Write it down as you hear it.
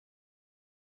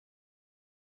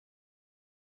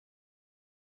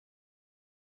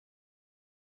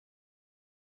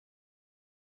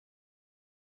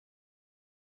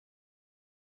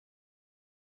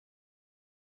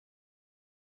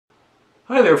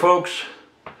Hi there folks.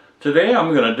 Today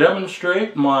I'm going to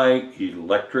demonstrate my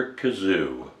electric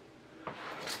kazoo.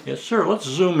 Yes sir, let's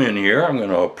zoom in here. I'm going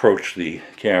to approach the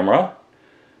camera.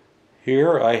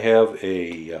 Here I have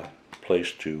a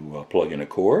place to plug in a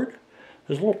cord.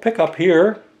 There's a little pickup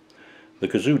here. The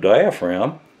kazoo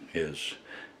diaphragm is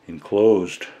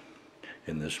enclosed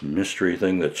in this mystery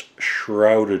thing that's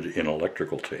shrouded in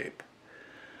electrical tape.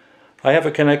 I have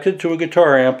it connected to a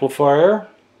guitar amplifier.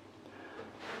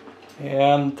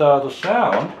 And the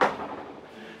sound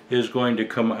is going to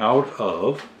come out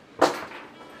of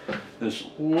this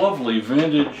lovely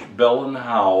vintage Bell &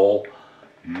 Howell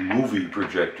movie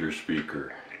projector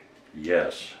speaker.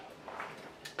 Yes.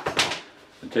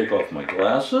 And take off my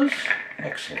glasses.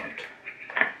 Excellent.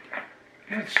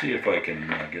 Let's see if I can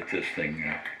get this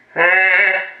thing.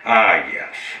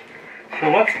 Yes. So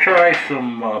let's try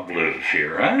some blues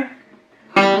here,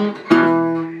 huh?